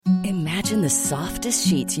Imagine the softest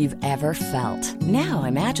sheets you've ever felt. Now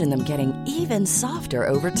imagine them getting even softer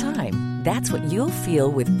over time. That's what you'll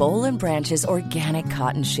feel with Boll & Branch's organic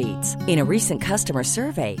cotton sheets. In a recent customer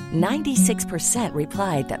survey, 96%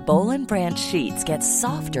 replied that Boll & Branch sheets get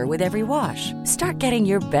softer with every wash. Start getting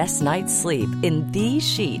your best night's sleep in these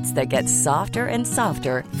sheets that get softer and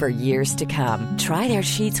softer for years to come. Try their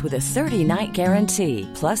sheets with a 30-night guarantee.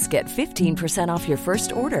 Plus, get 15% off your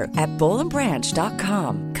first order at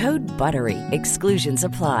bollandbranch.com. Code BUTTERY. Exclusions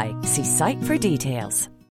apply. See site for details.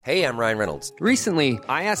 Hey, I'm Ryan Reynolds. Recently,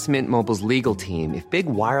 I asked Mint Mobile's legal team if big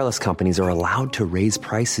wireless companies are allowed to raise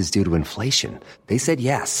prices due to inflation. They said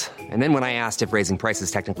yes. And then when I asked if raising prices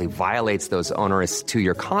technically violates those onerous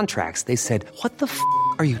two-year contracts, they said, "What the f***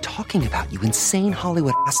 are you talking about, you insane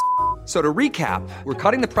Hollywood ass?" So to recap, we're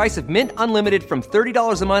cutting the price of Mint Unlimited from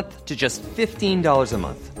 $30 a month to just $15 a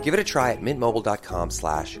month. Give it a try at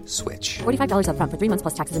mintmobile.com/switch. $45 up front for 3 months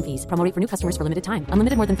plus taxes and fees. Promo rate for new customers for limited time.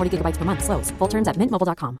 Unlimited more than 40 gigabytes per month. Slows full terms at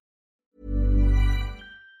mintmobile.com.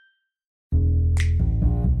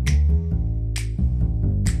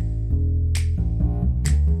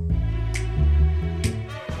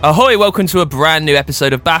 Ahoy, welcome to a brand new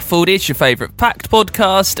episode of Baffled. It's your favourite fact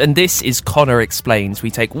podcast, and this is Connor Explains. We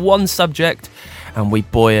take one subject and we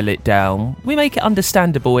boil it down. We make it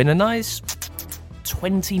understandable in a nice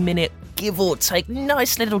 20-minute, give or take,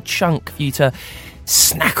 nice little chunk for you to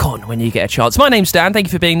snack on when you get a chance. My name's Dan, thank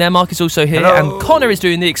you for being there. Mark is also here. Hello. And Connor is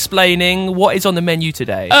doing the explaining. What is on the menu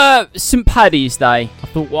today? St. Paddy's Day. I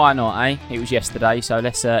thought, why not, eh? It was yesterday, so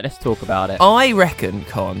let's talk about it. I reckon,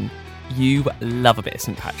 Con, you love a bit of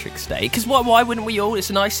St. Patrick's Day. Because why wouldn't we all? It's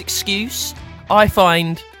a nice excuse. I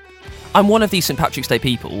find I'm one of these St. Patrick's Day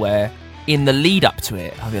people where in the lead up to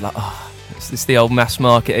it, I'll be like, oh, it's the old mass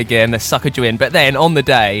market again. They suckered you in. But then on the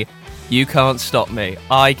day, you can't stop me.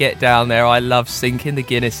 I get down there. I love sinking the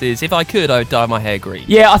Guinnesses. If I could, I would dye my hair green.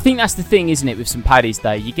 Yeah, I think that's the thing, isn't it, with St. Paddy's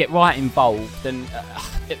Day? You get right involved, and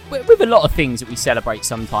with a lot of things that we celebrate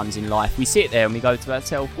sometimes in life, we sit there and we go to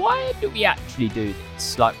ourselves, why do we actually do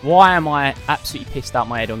this? Like, why am I absolutely pissed out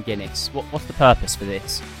my head on Guinness? What's the purpose for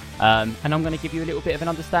this? And I'm going to give you a little bit of an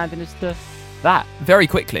understanding as to that. Very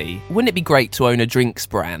quickly, wouldn't it be great to own a drinks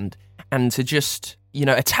brand and to just,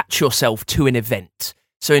 attach yourself to an event?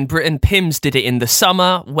 So in Britain, Pimm's did it in the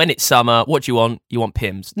summer. When it's summer, what do you want? You want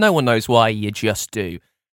Pimm's. No one knows why, you just do.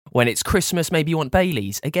 When it's Christmas, maybe you want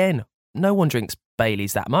Baileys. Again, no one drinks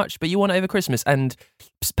Baileys that much, but you want it over Christmas. And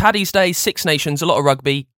Paddy's Day, Six Nations, a lot of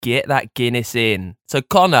rugby, get that Guinness in. So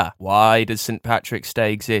Connor, why does St. Patrick's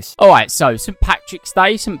Day exist? All right, so St. Patrick's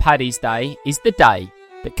Day, St. Paddy's Day, is the day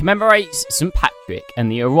that commemorates St. Patrick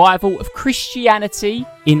and the arrival of Christianity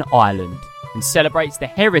in Ireland and celebrates the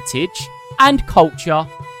heritage and culture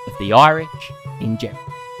of the Irish in general.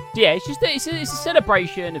 Yeah, it's a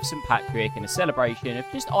celebration of St. Patrick and a celebration of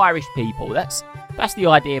just Irish people. That's the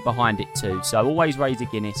idea behind it too. So always raise a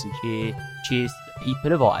Guinness and cheers to the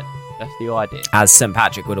people of Ireland. That's the idea. As St.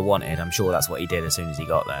 Patrick would have wanted, I'm sure that's what he did as soon as he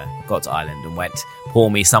got there. Got to Ireland and went,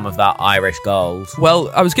 pour me some of that Irish gold.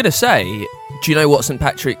 Well, I was going to say, do you know what St.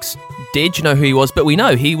 Patrick's did? Do you know who he was? But we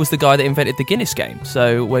know he was the guy that invented the Guinness game.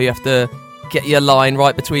 So where you have to get your line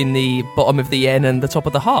right between the bottom of the N and the top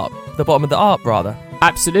of the harp. The bottom of the harp, rather.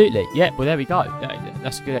 Absolutely. Yeah, well, there we go.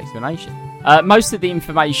 That's a good explanation. Most of the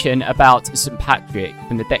information about St. Patrick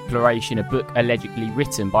from the Declaration, a book allegedly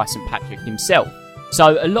written by St. Patrick himself.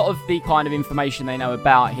 So a lot of the kind of information they know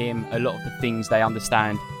about him, a lot of the things they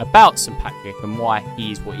understand about St. Patrick and why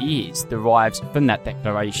he is what he is, derives from that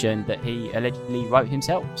declaration that he allegedly wrote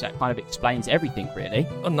himself. So that kind of explains everything, really.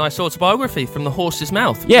 A nice autobiography from the horse's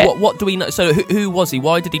mouth. Yeah. What do we know? So who was he?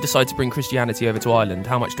 Why did he decide to bring Christianity over to Ireland?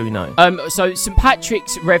 How much do we know? So St.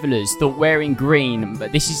 Patrick's revellers thought wearing green,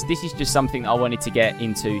 but this is just something I wanted to get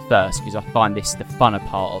into first because I find this the funner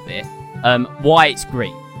part of it. Why it's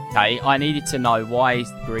green. Okay, I needed to know why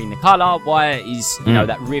is green the colour, why is,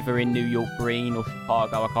 that river in New York green or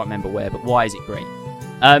Chicago, I can't remember where, but why is it green?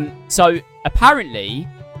 So apparently,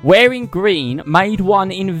 wearing green made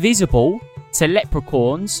one invisible to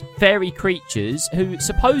leprechauns, fairy creatures, who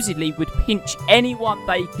supposedly would pinch anyone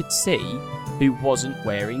they could see who wasn't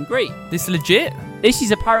wearing green. This legit? This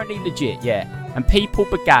is apparently legit, yeah. And people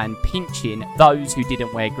began pinching those who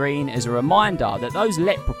didn't wear green as a reminder that those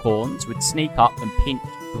leprechauns would sneak up and pinch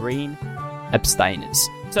green abstainers.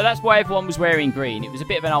 So that's why everyone was wearing green. It was a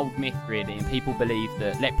bit of an old myth, really, and people believed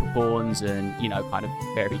that leprechauns and, kind of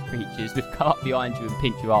fairy creatures would come up behind you and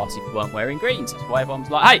pinch your ass if you weren't wearing green. So that's why everyone was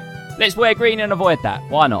like, hey, let's wear green and avoid that.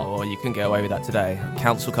 Why not? Oh, you couldn't get away with that today.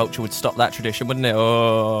 Council culture would stop that tradition, wouldn't it?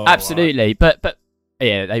 Oh, absolutely. But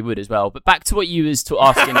Yeah, they would as well. But back to what you was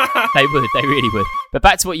asking, they really would. But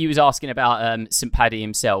back to what you was asking about St. Paddy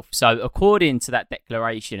himself. So according to that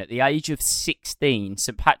declaration, at the age of 16,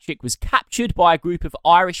 St. Patrick was captured by a group of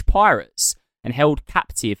Irish pirates and held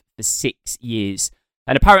captive for 6 years.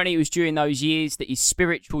 And apparently it was during those years that his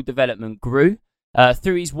spiritual development grew.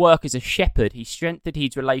 Through his work as a shepherd, he strengthened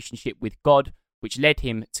his relationship with God, which led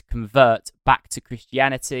him to convert back to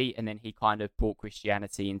Christianity, and then he kind of brought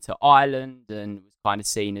Christianity into Ireland and was kind of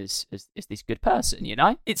seen as this good person, you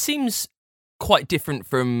know? It seems quite different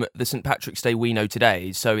from the St. Patrick's Day we know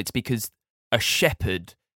today, so it's because a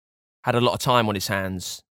shepherd had a lot of time on his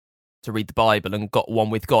hands to read the Bible and got one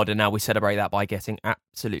with God, and now we celebrate that by getting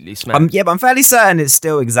absolutely smashed. Yeah, but I'm fairly certain it's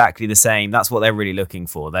still exactly the same. That's what they're really looking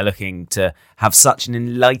for. They're looking to have such an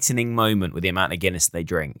enlightening moment with the amount of Guinness they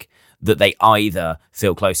drink that they either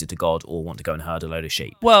feel closer to God or want to go and herd a load of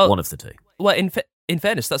sheep. Well, one of the two. Well, in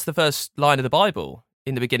fairness, that's the first line of the Bible.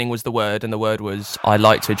 In the beginning was the Word, and the Word was, I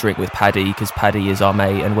like to drink with Paddy because Paddy is our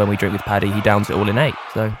mate, and when we drink with Paddy, he downs it all in 8.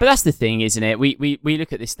 So, but that's the thing, isn't it? We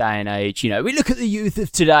look at this day and age, you know, we look at the youth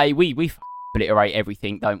of today, we obliterate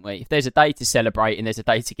everything, don't we? If there's a day to celebrate and there's a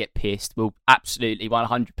day to get pissed, we'll absolutely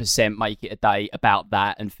 100% make it a day about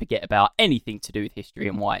that and forget about anything to do with history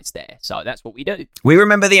and why it's there. So that's what we do. We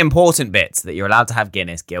remember the important bits, that you're allowed to have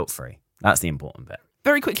Guinness guilt-free. That's the important bit.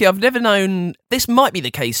 Very quickly, I've never known, this might be the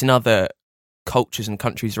case in other cultures and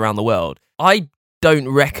countries around the world. I don't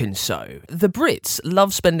reckon so. The Brits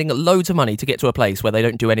love spending loads of money to get to a place where they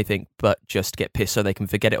don't do anything but just get pissed so they can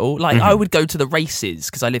forget it all. Like, I would go to the races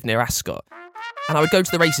because I live near Ascot. And I would go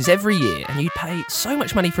to the races every year, and you'd pay so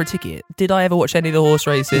much money for a ticket. Did I ever watch any of the horse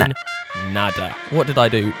racing? No. Nada. What did I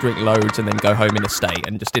do? Drink loads and then go home in a state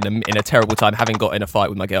and just in a terrible time, having got in a fight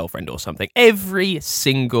with my girlfriend or something. Every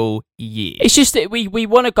single year. It's just that we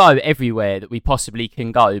want to go everywhere that we possibly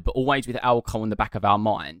can go, but always with alcohol in the back of our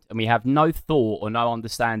mind. And we have no thought or no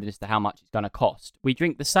understanding as to how much it's going to cost. We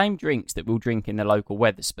drink the same drinks that we'll drink in the local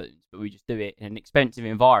Wetherspoons, but we just do it in an expensive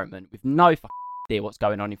environment with no idea what's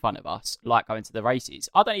going on in front of us, like going to the races.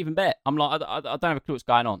 I don't even bet. I'm like, I don't have a clue what's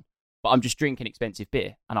going on, but I'm just drinking expensive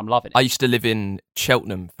beer and I'm loving it. I used to live in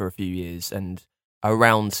Cheltenham for a few years, and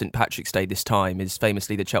around St. Patrick's Day this time is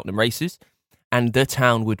famously the Cheltenham races, and the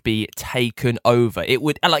town would be taken over. It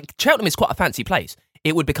would, like, Cheltenham is quite a fancy place.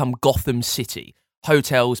 It would become Gotham City.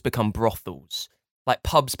 Hotels become brothels. Like,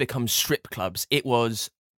 pubs become strip clubs. It was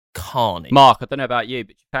carnage. Mark, I don't know about you,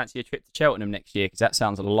 but you fancy a trip to Cheltenham next year? Because that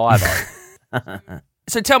sounds alive.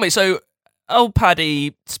 So tell me, old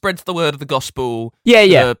Paddy spreads the word of the gospel to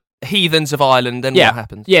the heathens of Ireland, and what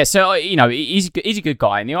happens? Yeah, so, you know, he's a good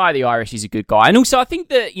guy. In the eye of the Irish, he's a good guy. And also, I think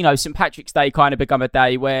that, you know, St. Patrick's Day kind of become a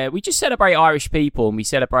day where we just celebrate Irish people and we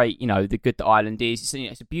celebrate, you know, the good that Ireland is. It's, you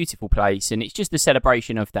know, it's a beautiful place, and it's just a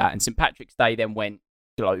celebration of that. And St. Patrick's Day then went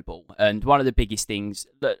global. And one of the biggest things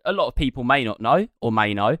that a lot of people may not know or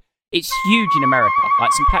may know, it's huge in America.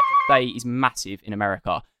 Like, St. Patrick's Day is massive in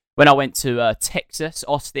America. When I went to Texas,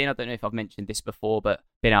 Austin, I don't know if I've mentioned this before, but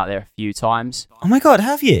been out there a few times. Oh my God,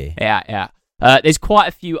 have you? Yeah. There's quite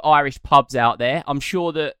a few Irish pubs out there. I'm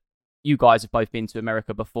sure that you guys have both been to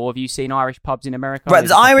America before. Have you seen Irish pubs in America? Right,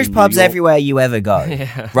 there's Irish pubs everywhere you ever go.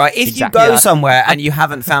 Yeah. Right, if you go somewhere and you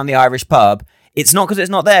haven't found the Irish pub, it's not because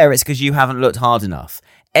it's not there, it's because you haven't looked hard enough.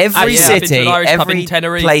 Every city, every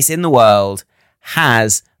place in the world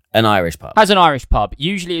has an Irish pub. Has an Irish pub.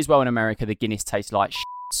 Usually as well in America, the Guinness tastes like shit.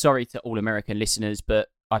 Sorry to all American listeners, but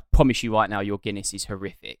I promise you right now, your Guinness is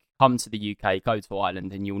horrific. Come to the UK, go to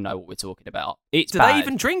Ireland, and you'll know what we're talking about. It's bad. They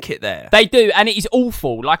even drink it there? They do, and it is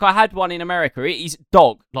awful. Like, I had one in America. It is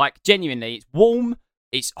dog. Like, genuinely, it's warm.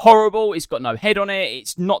 It's horrible. It's got no head on it.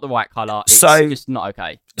 It's not the right colour. It's just not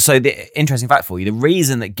okay. So the interesting fact for you, the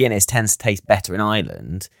reason that Guinness tends to taste better in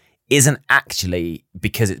Ireland isn't actually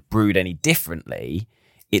because it's brewed any differently.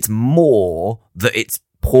 It's more that it's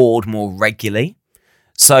poured more regularly.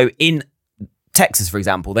 So in Texas, for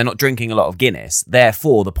example, they're not drinking a lot of Guinness.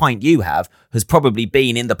 Therefore, the pint you have has probably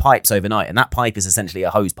been in the pipes overnight, and that pipe is essentially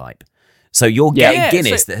a hose pipe. So you're getting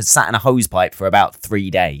Guinness that has sat in a hose pipe for about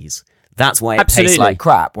 3 days. That's why it tastes like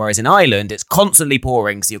crap. Whereas in Ireland, it's constantly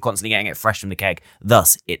pouring, so you're constantly getting it fresh from the keg.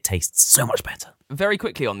 Thus, it tastes so much better. Very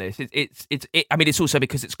quickly on this, I mean, it's also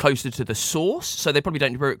because it's closer to the source, so they probably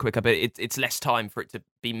don't brew it quicker, but it's less time for it to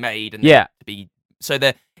be made and to be. So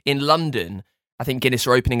they're in London. I think Guinness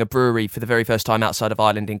are opening a brewery for the very first time outside of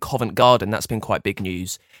Ireland in Covent Garden. That's been quite big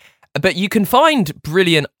news. But you can find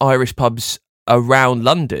brilliant Irish pubs around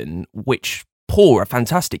London which pour a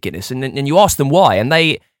fantastic Guinness, and you ask them why, and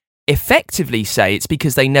they effectively say it's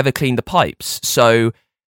because they never clean the pipes. So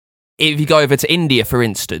if you go over to India, for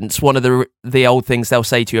instance, one of the old things they'll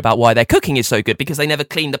say to you about why their cooking is so good, because they never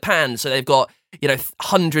clean the pan, so they've got, you know,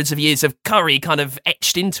 hundreds of years of curry kind of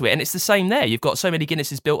etched into it, and it's the same there. You've got so many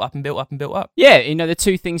Guinnesses built up and built up and built up. Yeah, you know, the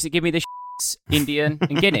two things that give me the shits, Indian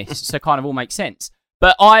and Guinness, so kind of all makes sense.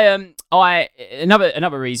 But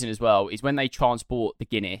another reason as well is when they transport the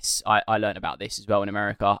Guinness. I learned about this as well in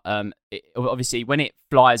America. Obviously, when it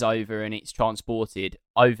flies over and it's transported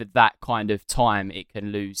over that kind of time, it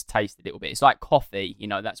can lose taste a little bit. It's like coffee, you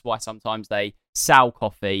know. That's why sometimes they sell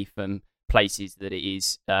coffee from places that it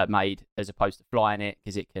is made as opposed to flying it,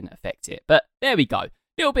 because it can affect it. But there we go,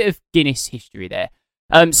 little bit of Guinness history there.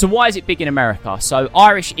 So why is it big in America? So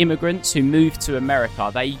Irish immigrants who moved to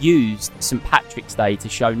America, they used St. Patrick's Day to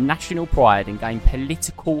show national pride and gain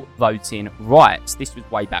political voting rights. This was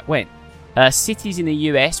way back when. Cities in the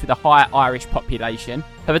US with a higher Irish population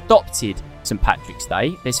have adopted St. Patrick's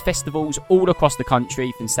Day. There's festivals all across the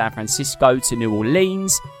country, from San Francisco to New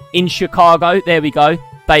Orleans. In Chicago, there we go,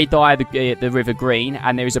 they dye the river green,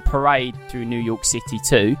 and there is a parade through New York City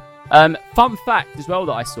too. Fun fact as well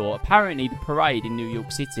that I saw, apparently the parade in New York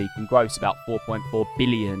City can gross about 4.4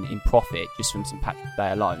 billion in profit just from St. Patrick's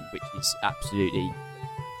Day alone, which is absolutely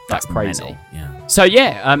that's crazy. Mental. Yeah. So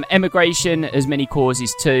yeah, emigration has many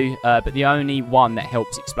causes too, but the only one that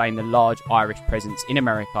helps explain the large Irish presence in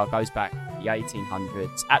America goes back to the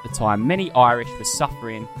 1800s. At the time, many Irish were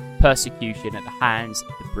suffering persecution at the hands of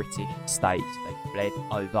the British state. They fled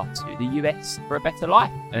over to the US for a better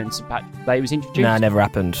life, and St. Patrick's Day was introduced. Nah, never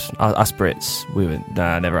happened. Us Brits,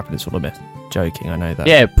 never happened. It's all a myth. Joking, I know that.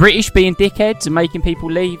 Yeah, British being dickheads and making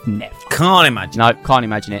people leave, never. Can't imagine. No, can't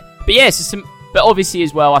imagine it. But yeah, but obviously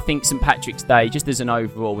as well, I think St. Patrick's Day, just as an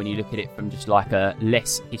overall, when you look at it from just like a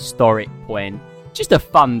less historic point, just a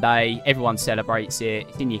fun day. Everyone celebrates it.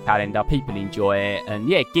 It's in your calendar. People enjoy it. And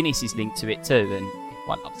yeah, Guinness is linked to it too. And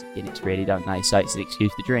everyone loves Guinness, really, don't they? So it's an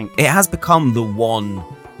excuse to drink. It has become the one,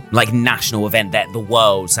 like, national event that the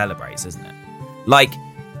world celebrates, isn't it? Like,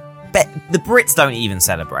 the Brits don't even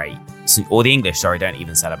celebrate, or the English, don't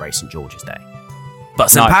even celebrate St. George's Day. But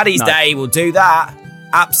St. Paddy's Day will do that.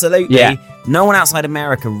 Absolutely. Yeah. No one outside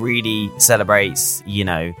America really celebrates,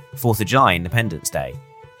 4th of July, Independence Day.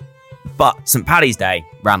 But St. Paddy's Day,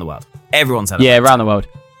 around the world. Everyone celebrates. Yeah, around the world.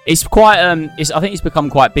 It's quite, I think it's become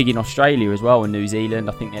quite big in Australia as well, and New Zealand.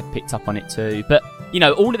 I think they've picked up on it too. But,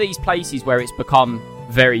 all of these places where it's become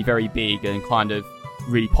very, very big and kind of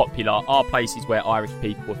really popular are places where Irish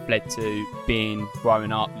people have fled to, been,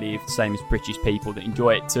 grown up, lived, same as British people that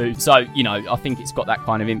enjoy it too. So, I think it's got that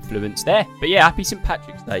kind of influence there. But yeah, happy St.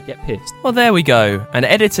 Patrick's Day, get pissed. Well, there we go. And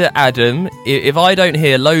editor Adam, if I don't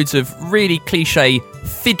hear loads of really cliche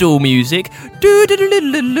fiddle music,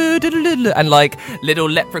 and like little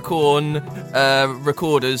leprechaun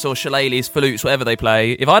recorders or shillelaghs, flutes, whatever they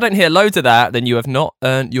play, if I don't hear loads of that, then you have not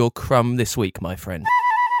earned your crumb this week, my friend.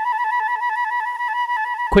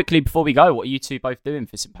 Quickly, before we go, what are you two both doing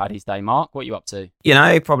for St. Paddy's Day, Mark? What are you up to?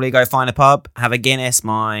 Probably go find a pub, have a Guinness,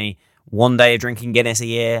 my one day of drinking Guinness a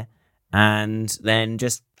year, and then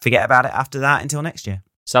just forget about it after that until next year.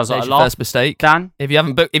 Sounds like There's a your lot. first mistake. Dan? If you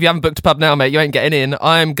haven't booked a pub now, mate, you ain't getting in.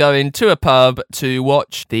 I'm going to a pub to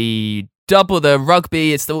watch the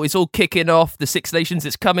rugby. It's all kicking off. The Six Nations,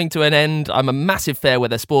 it's coming to an end. I'm a massive fair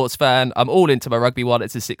weather sports fan. I'm all into my rugby while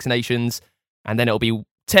it's the Six Nations. And then it'll be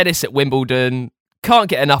tennis at Wimbledon. Can't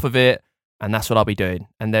get enough of it. And that's what I'll be doing.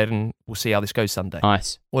 And then we'll see how this goes Sunday.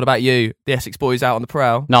 Nice. What about you? The Essex boys out on the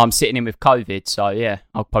prowl? No, I'm sitting in with COVID. So yeah,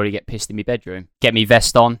 I'll probably get pissed in my bedroom. Get me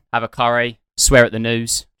vest on, have a curry, swear at the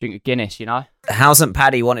news, drink a Guinness, How St.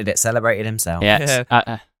 Paddy wanted it celebrated himself.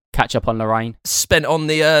 Yeah. Catch up on Lorraine. Spent on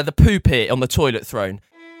the poo pit on the toilet throne.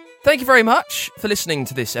 Thank you very much for listening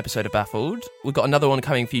to this episode of Baffled. We've got another one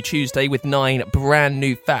coming for you Tuesday with 9 brand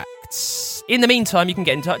new facts. In the meantime, you can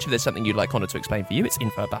get in touch if there's something you'd like Connor to explain for you. It's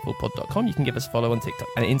info@baffledpod.com. You can give us a follow on TikTok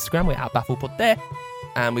and Instagram. We're at BaffledPod there.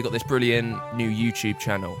 And we've got this brilliant new YouTube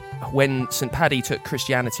channel. When St. Paddy took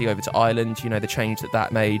Christianity over to Ireland, the change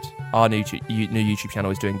that made, our new YouTube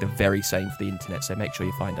channel is doing the very same for the internet, so make sure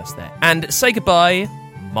you find us there. And say goodbye,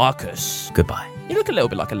 Marcus. Goodbye. You look a little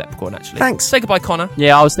bit like a leprechaun, actually. Thanks. Say goodbye, Connor.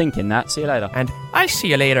 Yeah, I was thinking that. See you later. And I'll see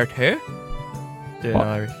you later, too. Doing What?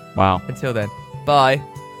 Irish. Wow. Until then, bye.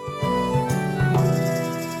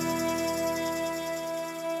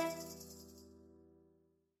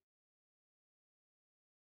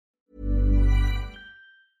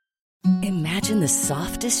 Imagine the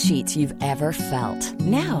softest sheets you've ever felt.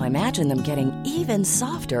 Now imagine them getting even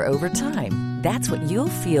softer over time. That's what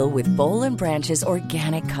you'll feel with Bowl and Branch's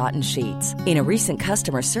organic cotton sheets. In a recent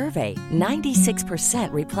customer survey,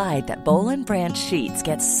 96% replied that Bowl and Branch sheets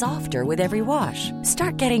get softer with every wash.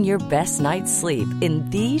 Start getting your best night's sleep in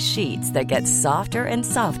these sheets that get softer and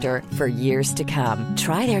softer for years to come.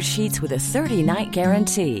 Try their sheets with a 30-night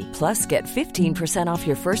guarantee. Plus, get 15% off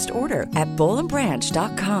your first order at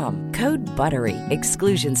bowlandbranch.com. Code BUTTERY.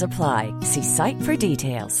 Exclusions apply. See site for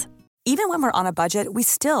details. Even when we're on a budget, we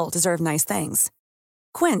still deserve nice things.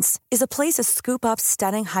 Quince is a place to scoop up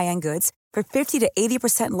stunning high-end goods for 50 to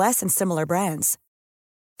 80% less than similar brands.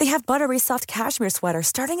 They have buttery soft cashmere sweaters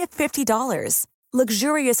starting at $50,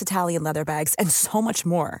 luxurious Italian leather bags, and so much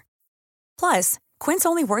more. Plus, Quince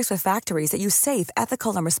only works with factories that use safe,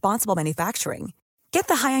 ethical, and responsible manufacturing. Get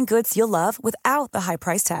the high-end goods you'll love without the high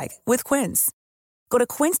price tag with Quince. Go to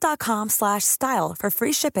quince.com/style for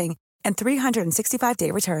free shipping and 365-day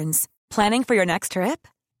returns. Planning for your next trip?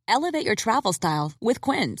 Elevate your travel style with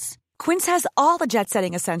Quince. Quince has all the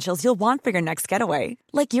jet-setting essentials you'll want for your next getaway,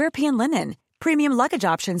 like European linen, premium luggage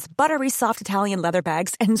options, buttery soft Italian leather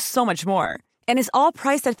bags, and so much more. And is all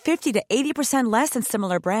priced at 50 to 80% less than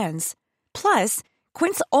similar brands. Plus,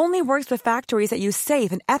 Quince only works with factories that use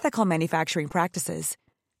safe and ethical manufacturing practices.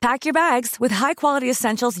 Pack your bags with high-quality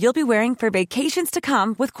essentials you'll be wearing for vacations to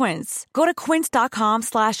come with Quince. Go to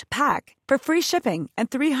quince.com/pack for free shipping and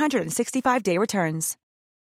 365-day returns.